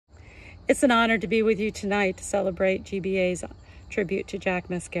It's an honor to be with you tonight to celebrate GBA's tribute to Jack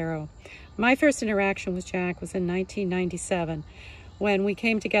Mascaro. My first interaction with Jack was in 1997 when we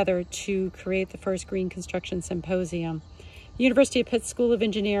came together to create the first Green Construction Symposium. The University of Pitt School of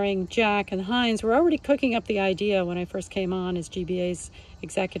Engineering, Jack and Heinz were already cooking up the idea when I first came on as GBA's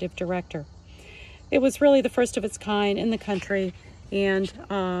executive director. It was really the first of its kind in the country, and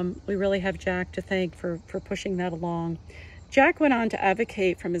we really have Jack to thank for pushing that along. Jack went on to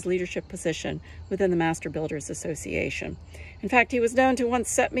advocate from his leadership position within the Master Builders Association. In fact, he was known to once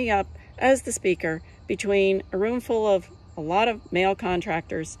set me up as the speaker between a room full of a lot of male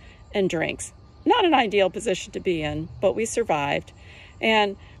contractors and drinks. Not an ideal position to be in, but we survived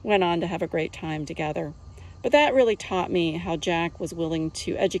and went on to have a great time together. But that really taught me how Jack was willing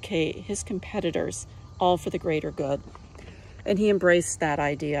to educate his competitors, all for the greater good. And he embraced that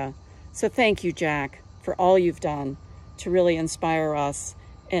idea. So thank you, Jack, for all you've done to really inspire us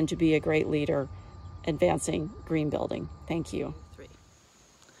and to be a great leader advancing green building. Thank you.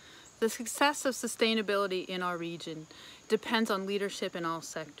 The success of sustainability in our region depends on leadership in all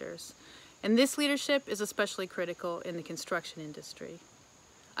sectors, and this leadership is especially critical in the construction industry.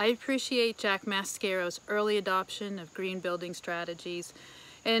 I appreciate Jack Mascaro's early adoption of green building strategies,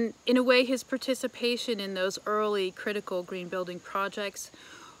 and in a way his participation in those early critical green building projects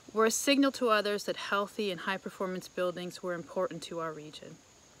were a signal to others that healthy and high-performance buildings were important to our region.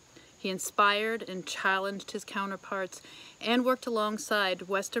 He inspired and challenged his counterparts and worked alongside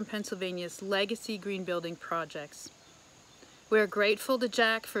Western Pennsylvania's legacy green building projects. We are grateful to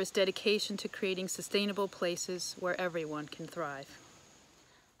Jack for his dedication to creating sustainable places where everyone can thrive.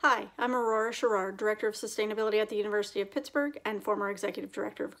 Hi, I'm Aurora Sherrard, Director of Sustainability at the University of Pittsburgh and former Executive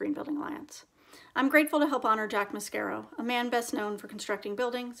Director of Green Building Alliance. I'm grateful to help honor Jack Mascaro, a man best known for constructing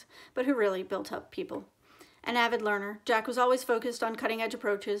buildings, but who really built up people. An avid learner, Jack was always focused on cutting-edge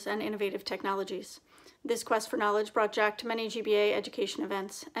approaches and innovative technologies. This quest for knowledge brought Jack to many GBA education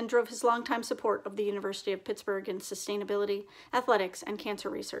events and drove his longtime support of the University of Pittsburgh in sustainability, athletics, and cancer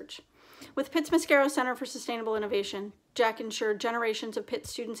research. With Pitt's Mascaro Center for Sustainable Innovation, Jack ensured generations of Pitt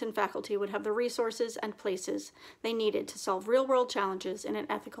students and faculty would have the resources and places they needed to solve real-world challenges in an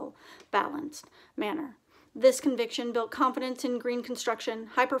ethical, balanced manner. This conviction built confidence in green construction,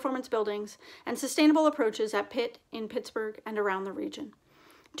 high-performance buildings, and sustainable approaches at Pitt, in Pittsburgh, and around the region.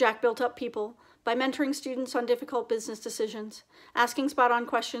 Jack built up people by mentoring students on difficult business decisions, asking spot-on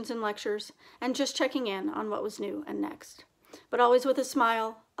questions in lectures, and just checking in on what was new and next. But always with a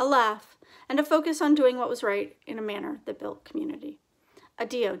smile, a laugh, and a focus on doing what was right in a manner that built community.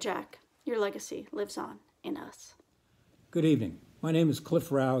 Adio, Jack. Your legacy lives on in us. Good evening. My name is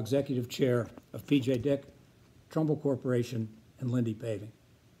Cliff Rao, Executive Chair of P.J. Dick, Trumbull Corporation, and Lindy Paving.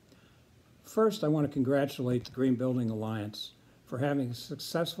 First, I want to congratulate the Green Building Alliance for having a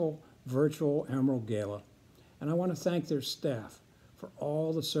successful virtual Emerald Gala, and I want to thank their staff for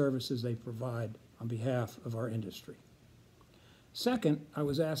all the services they provide on behalf of our industry. Second, I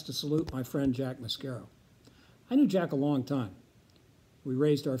was asked to salute my friend Jack Mascaro. I knew Jack a long time. We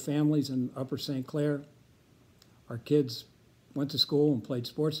raised our families in Upper St. Clair. Our kids went to school and played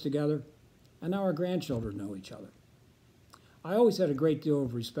sports together, and now our grandchildren know each other. I always had a great deal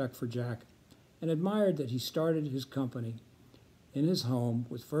of respect for Jack and admired that he started his company in his home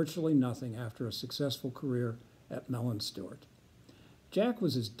with virtually nothing after a successful career at Mellon Stewart. Jack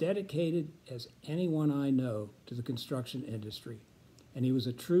was as dedicated as anyone I know to the construction industry, and he was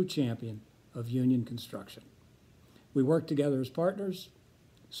a true champion of union construction. We worked together as partners,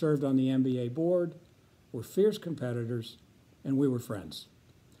 served on the MBA board, were fierce competitors, and we were friends.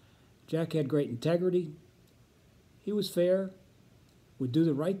 Jack had great integrity, he was fair, would do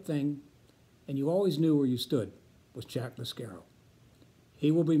the right thing, and you always knew where you stood with Jack Mascaro.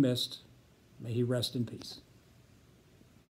 He will be missed. May he rest in peace.